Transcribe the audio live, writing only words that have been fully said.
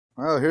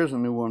Well, here's a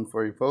new one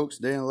for you folks.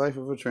 Day in the life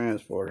of a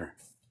transporter.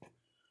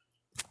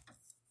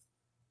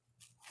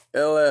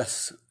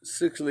 LS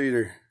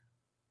 6-liter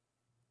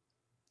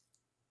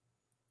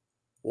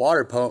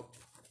water pump.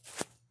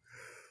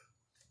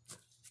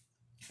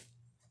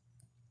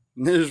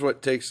 And this is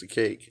what takes the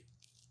cake.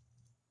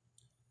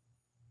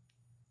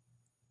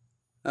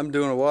 I'm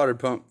doing a water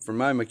pump for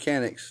my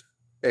mechanic's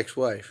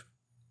ex-wife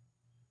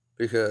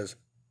because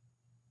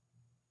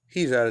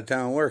he's out of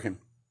town working.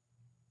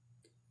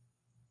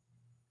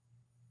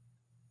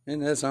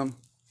 Isn't that something?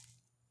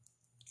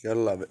 Gotta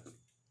love it.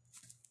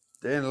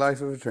 Day in the life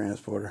of a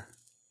transporter.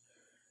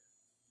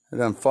 I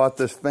done fought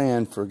this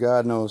fan for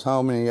God knows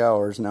how many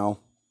hours now.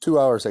 2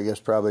 hours, I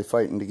guess, probably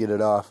fighting to get it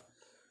off.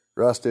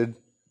 Rusted,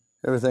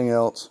 everything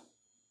else.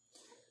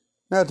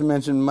 Not to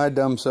mention my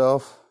dumb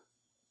self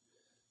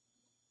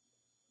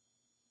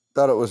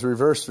thought it was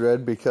reverse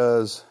thread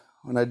because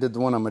when I did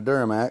the one on my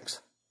Duramax,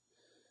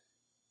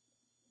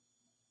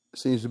 it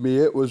seems to me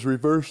it was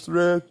reverse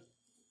thread.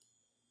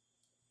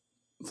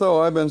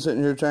 So I've been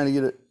sitting here trying to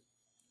get it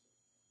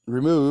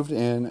removed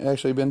and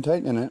actually been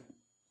tightening it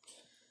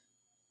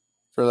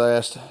for the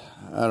last,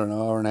 I don't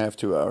know, hour and a half,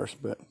 2 hours.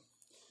 But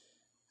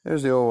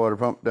there's the old water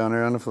pump down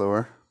there on the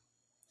floor.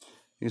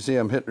 You can see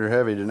I'm hitting her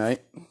heavy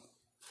tonight.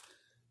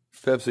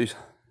 Pepsi's.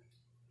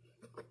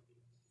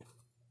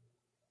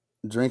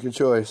 Drink of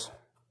choice.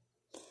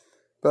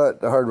 But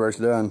the hard work's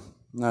done.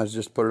 Now it's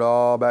just put it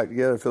all back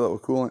together, fill it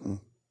with coolant, and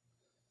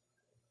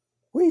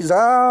wheeze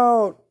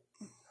out!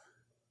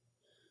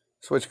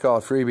 That's what you call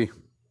a freebie.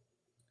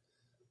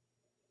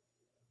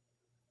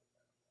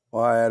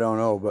 Why, I don't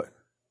know, but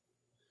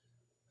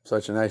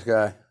such a nice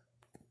guy.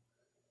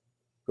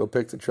 Go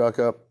pick the truck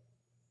up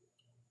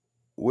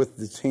with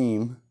the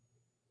team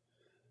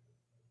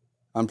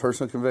on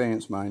personal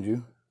conveyance, mind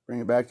you. Bring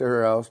it back to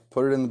her house,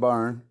 put it in the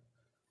barn.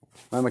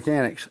 My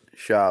mechanic's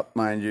shop,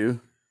 mind you.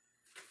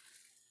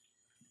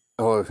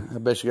 Oh, I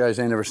bet you guys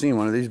ain't never seen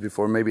one of these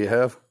before. Maybe you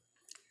have.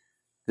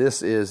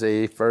 This is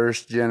a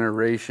first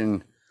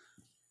generation,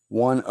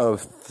 one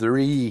of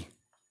 3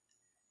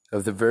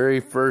 of the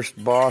very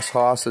first Boss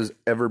hosses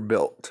ever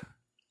built.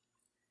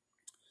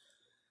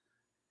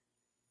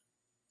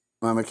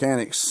 My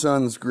mechanic's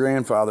son's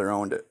grandfather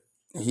owned it.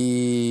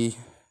 He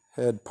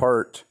had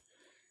part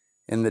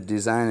in the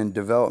design and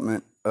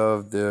development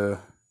of the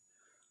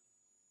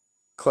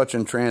clutch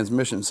and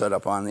transmission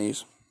setup on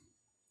these.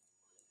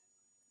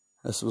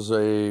 This was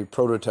a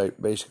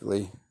prototype,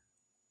 basically.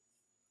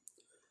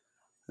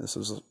 This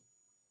was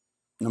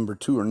number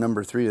 2 or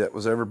number 3 that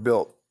was ever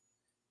built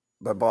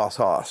by Boss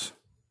Hoss.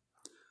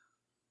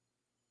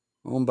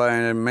 Owned by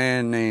a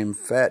man named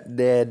Fat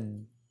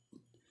Dad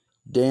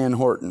Dan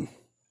Horton.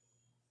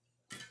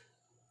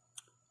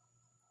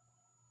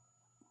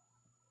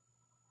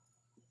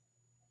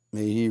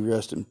 May he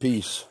rest in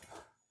peace.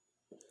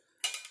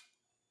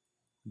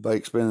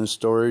 Bike's been in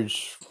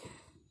storage,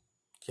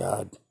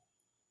 God,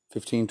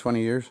 15,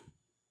 20 years?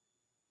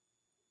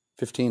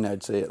 15,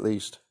 I'd say at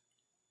least.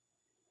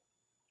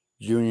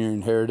 Junior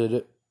inherited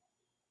it.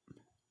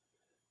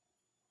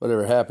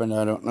 Whatever happened,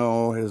 I don't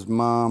know. His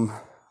mom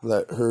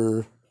let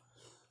her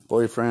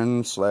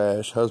boyfriend /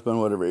 husband,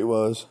 whatever he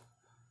was,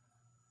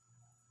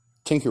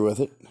 tinker with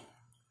it.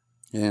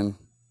 And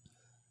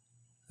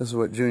this is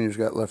what Junior's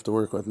got left to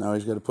work with now.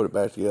 He's got to put it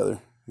back together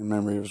in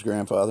memory of his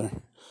grandfather.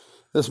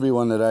 This will be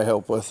one that I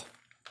help with.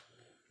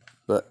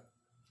 But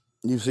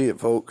you see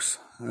it, folks.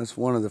 That's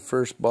one of the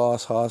first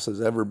Boss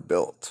hosses ever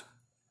built.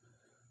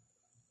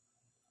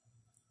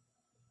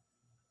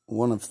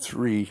 One of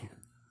 3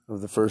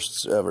 of the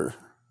firsts ever.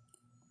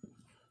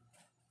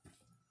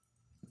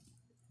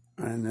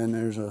 And then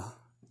there's a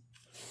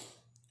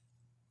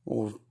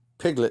old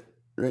Piglet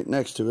right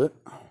next to it.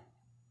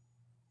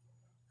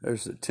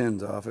 There's the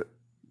tins off it.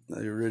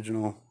 The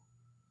original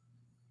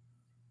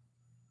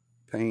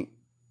paint.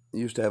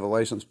 Used to have a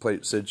license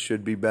plate that said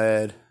 "should be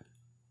bad,"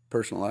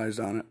 personalized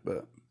on it,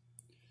 but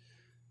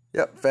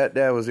yep, Fat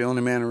Dad was the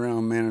only man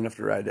around man enough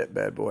to ride that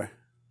bad boy.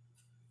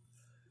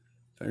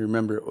 I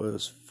remember it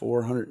was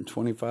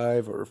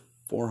 425 or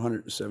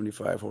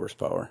 475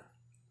 horsepower.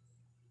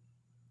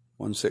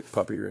 One sick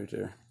puppy right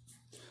there.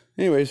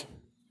 Anyways,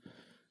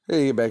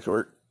 hey, get back to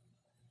work.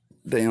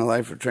 Day in the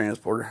life of a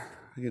transporter.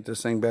 I get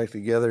this thing back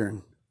together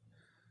and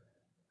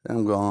then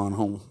I'm going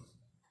home.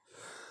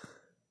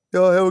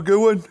 Y'all have a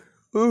good one.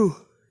 Ooh,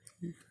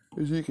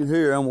 as you can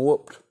hear, I'm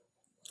whooped.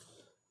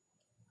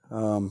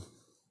 Do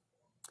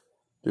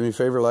me a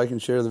favor, like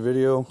and share the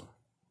video.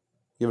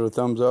 Give it a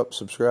thumbs up,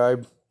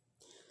 subscribe.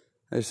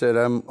 Like I said,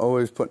 I'm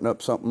always putting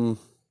up something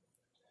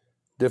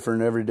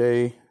different every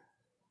day.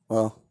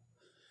 Well,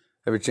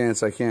 every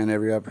chance I can,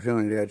 every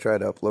opportunity, I try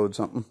to upload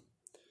something.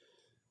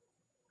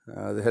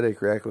 The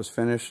headache rack was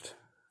finished.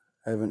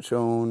 I haven't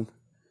shown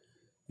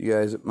you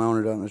guys it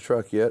mounted on the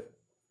truck yet.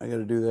 I got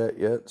to do that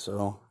yet,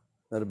 so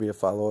that'll be a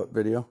follow-up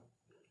video.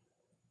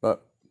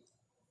 But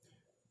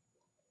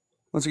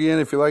once again,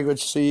 if you like what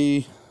you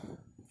see,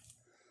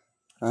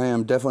 I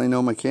am definitely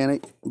no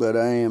mechanic, but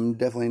I am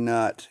definitely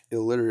not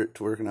illiterate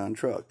to working on a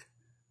truck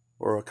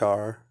or a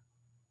car.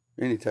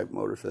 Any type of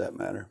motor for that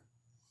matter.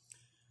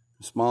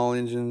 Small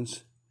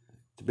engines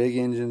to big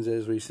engines,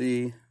 as we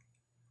see.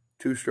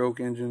 2-stroke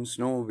engines,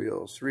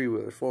 snowmobiles,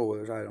 3-wheelers,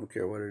 4-wheelers, I don't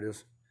care what it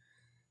is.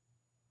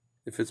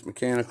 If it's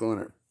mechanical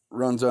and it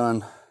runs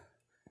on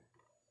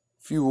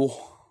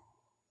fuel,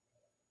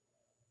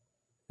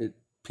 it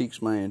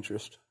piques my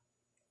interest.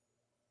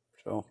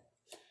 So,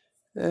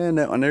 and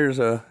that one there's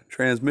a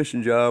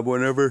transmission job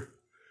whenever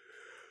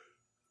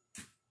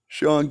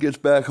Sean gets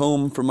back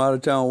home from out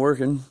of town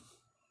working.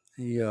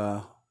 He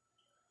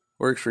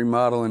works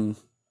remodeling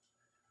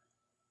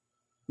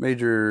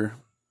major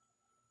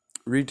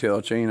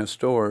retail chain of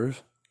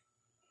stores,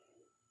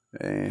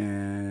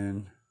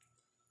 and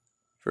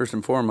first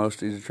and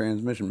foremost, he's a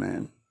transmission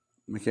man,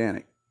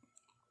 mechanic.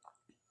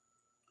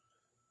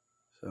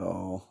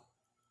 So,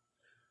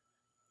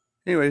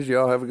 anyways,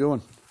 y'all have a good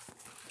one.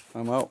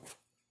 I'm out.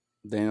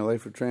 Daniel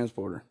Layford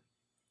Transporter.